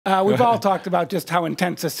We've all talked about just how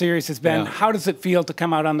intense this series has been. Yeah. How does it feel to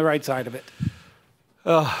come out on the right side of it?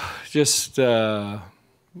 Just,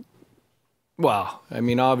 well, I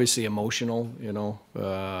mean, obviously emotional, you know,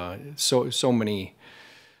 so many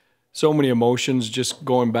emotions just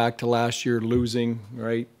going back to last year losing,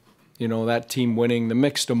 right? You know, that team winning, the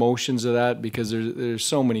mixed emotions of that, because there's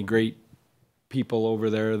so many great people over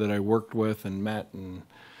there that I worked with and met and,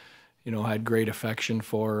 you know, had great affection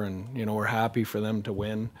for, and, you know, we're happy for them to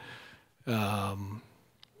win.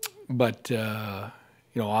 But you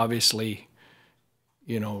know, obviously,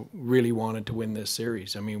 you know, really wanted to win this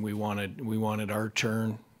series. I mean, we wanted our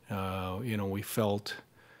turn. You know, we felt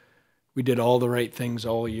we did all the right things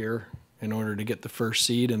all year in order to get the first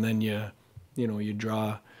seed, and then you know, you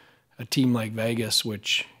draw a team like Vegas,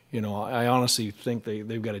 which, you know, I honestly think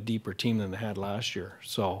they've got a deeper team than they had last year.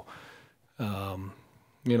 So,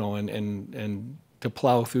 you know, and to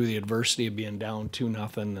plow through the adversity of being down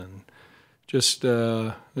 2-0, and just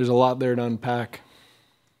there's a lot there to unpack.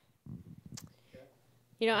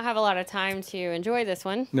 You don't have a lot of time to enjoy this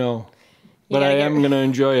one. No, but I am going to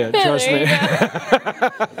enjoy it. Trust me.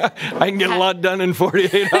 I can get a lot done in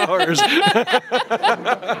 48 hours.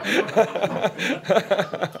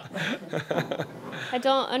 I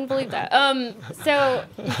don't unbelieve that. So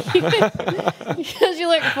because you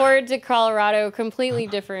look forward to Colorado, completely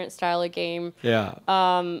different style of game. Yeah.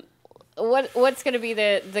 What's going to be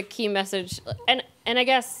the key message? And I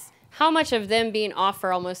guess how much of them being off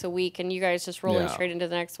for almost a week and you guys just rolling straight into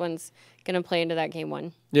the next one's going to play into that game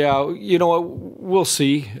one? Yeah, you know what, we'll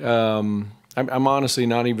see. I'm honestly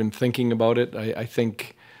not even thinking about it. I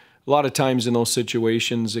think a lot of times in those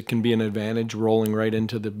situations it can be an advantage rolling right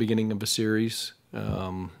into the beginning of a series.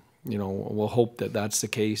 You know, we'll hope that that's the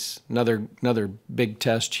case. Another big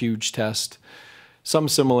test, huge test. Some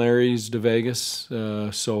similarities to Vegas.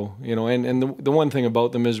 So, you know, and the one thing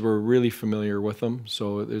about them is we're really familiar with them.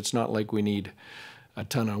 So it's not like we need a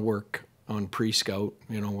ton of work on pre-scout.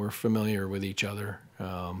 You know, we're familiar with each other.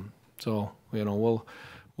 So, you know,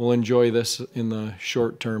 we'll enjoy this in the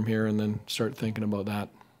short term here and then start thinking about that.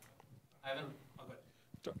 Ivan?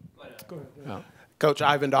 Go ahead. Yeah. Coach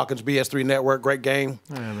Ivan Dawkins, BS3 Network, great game.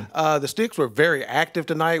 The Sticks were very active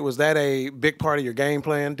tonight. Was that a big part of your game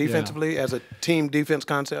plan defensively as a team defense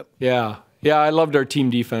concept? Yeah. Yeah, I loved our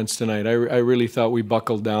team defense tonight. I really thought we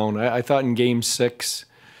buckled down. I thought in Game 6,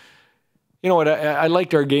 you know what, I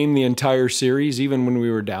liked our game the entire series, even when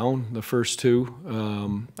we were down the first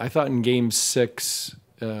two. I thought in Game 6,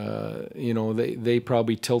 you know, they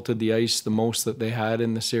probably tilted the ice the most that they had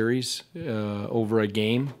in the series over a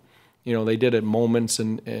game. You know, they did it moments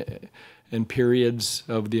and periods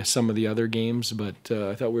of some of the other games, but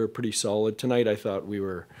I thought we were pretty solid tonight. I thought we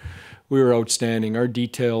were outstanding. Our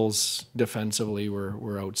details defensively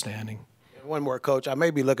were outstanding. One more, Coach. I may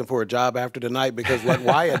be looking for a job after tonight because what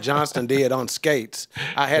Wyatt Johnston did on skates,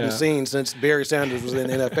 I hadn't seen since Barry Sanders was in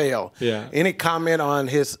the NFL. Yeah. Any comment on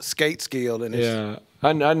his skate skill? And his yeah,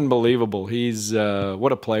 unbelievable. He's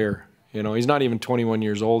what a player. You know, he's not even 21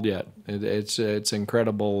 years old yet. It's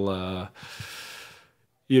incredible,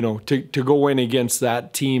 you know, to go in against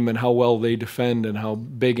that team and how well they defend and how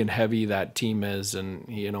big and heavy that team is. And,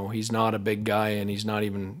 you know, he's not a big guy and he's not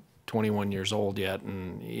even 21 years old yet.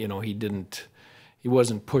 And, you know, he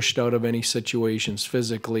wasn't pushed out of any situations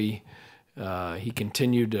physically. He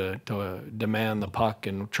continued to demand the puck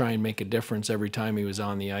and try and make a difference every time he was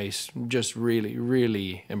on the ice. Just really,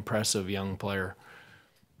 really impressive young player.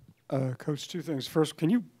 Coach, two things. First, can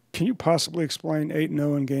you possibly explain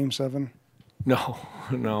 8-0 in Game 7? No,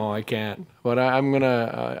 I can't. But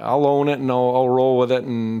I'll own it and I'll roll with it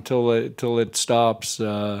until it stops.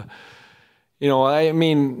 You know, I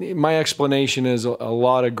mean, my explanation is a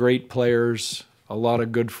lot of great players, a lot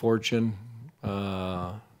of good fortune,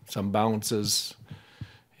 some bounces.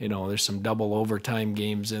 You know, there's some double overtime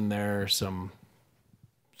games in there, some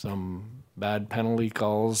bad penalty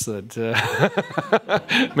calls that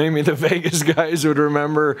maybe the Vegas guys would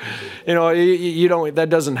remember. You know, you don't. That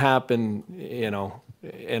doesn't happen. You know,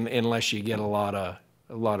 unless you get a lot of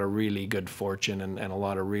really good fortune and a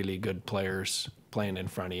lot of really good players playing in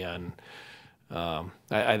front of you. And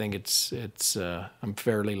I think it's I'm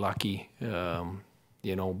fairly lucky.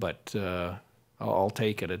 You know, but I'll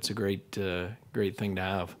take it. It's a great thing to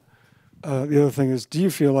have. The other thing is, do you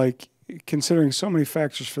feel like, considering so many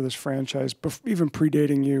factors for this franchise, even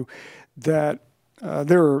predating you, that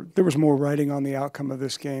there was more writing on the outcome of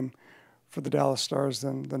this game for the Dallas Stars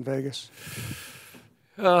than Vegas?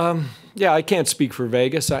 Yeah, I can't speak for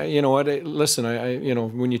Vegas. You know what? Listen, you know,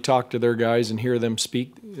 when you talk to their guys and hear them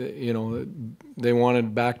speak, you know, they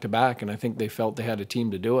wanted back-to-back, and I think they felt they had a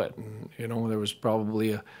team to do it. And, you know, there was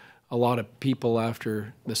probably a lot of people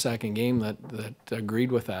after the second game that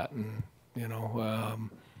agreed with that. And, you know,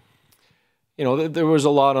 there was a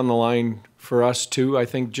lot on the line for us too. I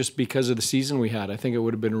think just because of the season we had, I think it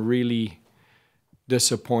would have been really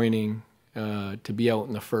disappointing to be out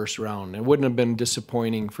in the first round. It wouldn't have been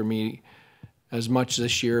disappointing for me as much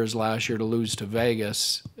this year as last year to lose to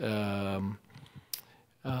Vegas,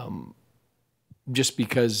 just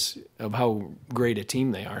because of how great a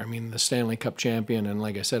team they are. I mean, the Stanley Cup champion, and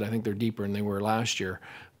like I said, I think they're deeper than they were last year.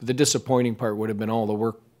 But the disappointing part would have been all the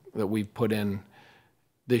work that we've put in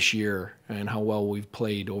this year and how well we've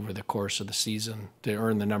played over the course of the season to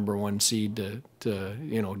earn the #1 seed,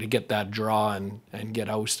 to get that draw and get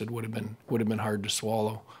ousted would have been hard to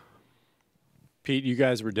swallow. Pete, you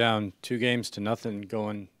guys were down 2-0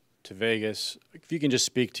 going to Vegas. If you can just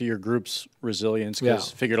speak to your group's resilience,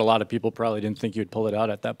 because figured a lot of people probably didn't think you'd pull it out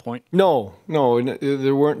at that point. No,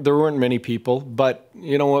 there weren't many people, but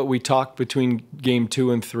you know what? We talked between game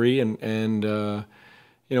 2 and 3, and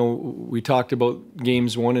you know, we talked about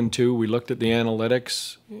games 1 and 2. We looked at the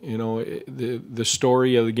analytics. You know, the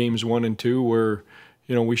story of the games 1 and 2 were,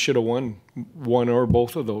 you know, we should have won one or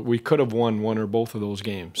both of those. We could have won one or both of those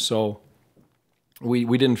games. So we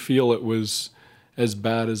didn't feel it was as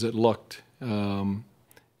bad as it looked. You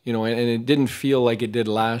know, and it didn't feel like it did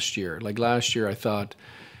last year. Like last year, I thought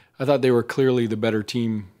they were clearly the better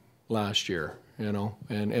team last year. You know,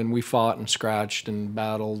 and we fought and scratched and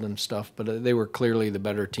battled and stuff, but they were clearly the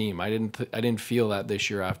better team. I didn't feel that this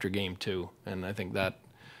year after game 2, and I think that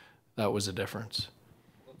was a difference.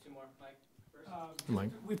 Mike.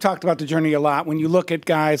 We've talked about the journey a lot. When you look at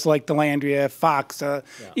guys like Delandria, Fox,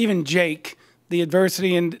 even Jake, the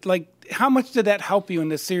adversity, and like, how much did that help you in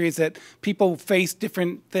this series that people faced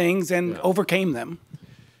different things and overcame them?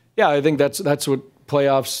 Yeah, I think that's what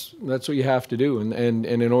playoffs. That's what you have to do, and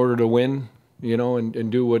in order to win, you know,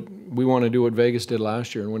 and do what we want to do, what Vegas did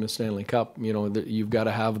last year and win a Stanley Cup, you know, you've got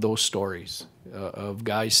to have those stories of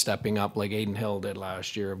guys stepping up like Aiden Hill did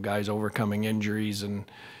last year, of guys overcoming injuries, and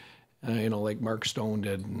you know, like Mark Stone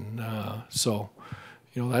did. And so,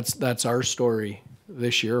 you know, that's our story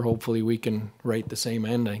this year. Hopefully we can write the same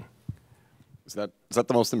ending. Is that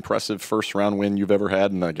the most impressive first-round win you've ever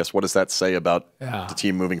had? And I guess what does that say about the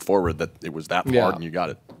team moving forward, that it was that hard and you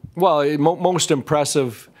got it? Well, most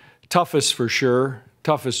impressive. Toughest for sure,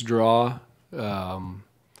 toughest draw. You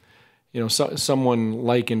know, someone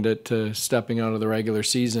likened it to stepping out of the regular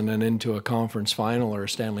season and into a conference final or a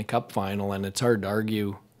Stanley Cup final, and it's hard to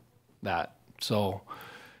argue that. So,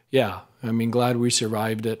 yeah, I mean, glad we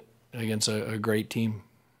survived it against a great team.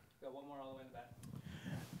 Got one more all the way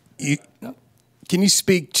in the back. Can you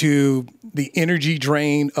speak to the energy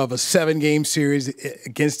drain of a 7-game series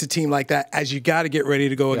against a team like that as you got to get ready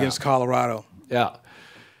to go against Colorado?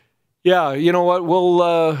 Yeah, you know what? We'll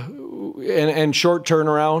and short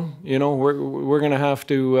turnaround. You know, we're gonna have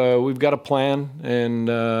to. We've got a plan, and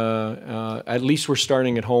at least we're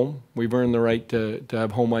starting at home. We've earned the right to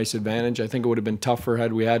have home ice advantage. I think it would have been tougher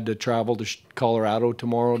had we had to travel to Colorado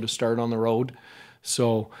tomorrow to start on the road.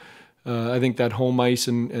 So I think that home ice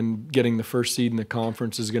and getting the first seed in the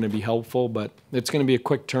conference is going to be helpful. But it's going to be a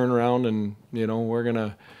quick turnaround, and you know,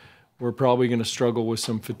 we're probably going to struggle with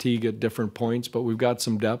some fatigue at different points, but we've got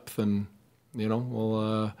some depth, and you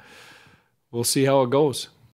know, we'll see how it goes.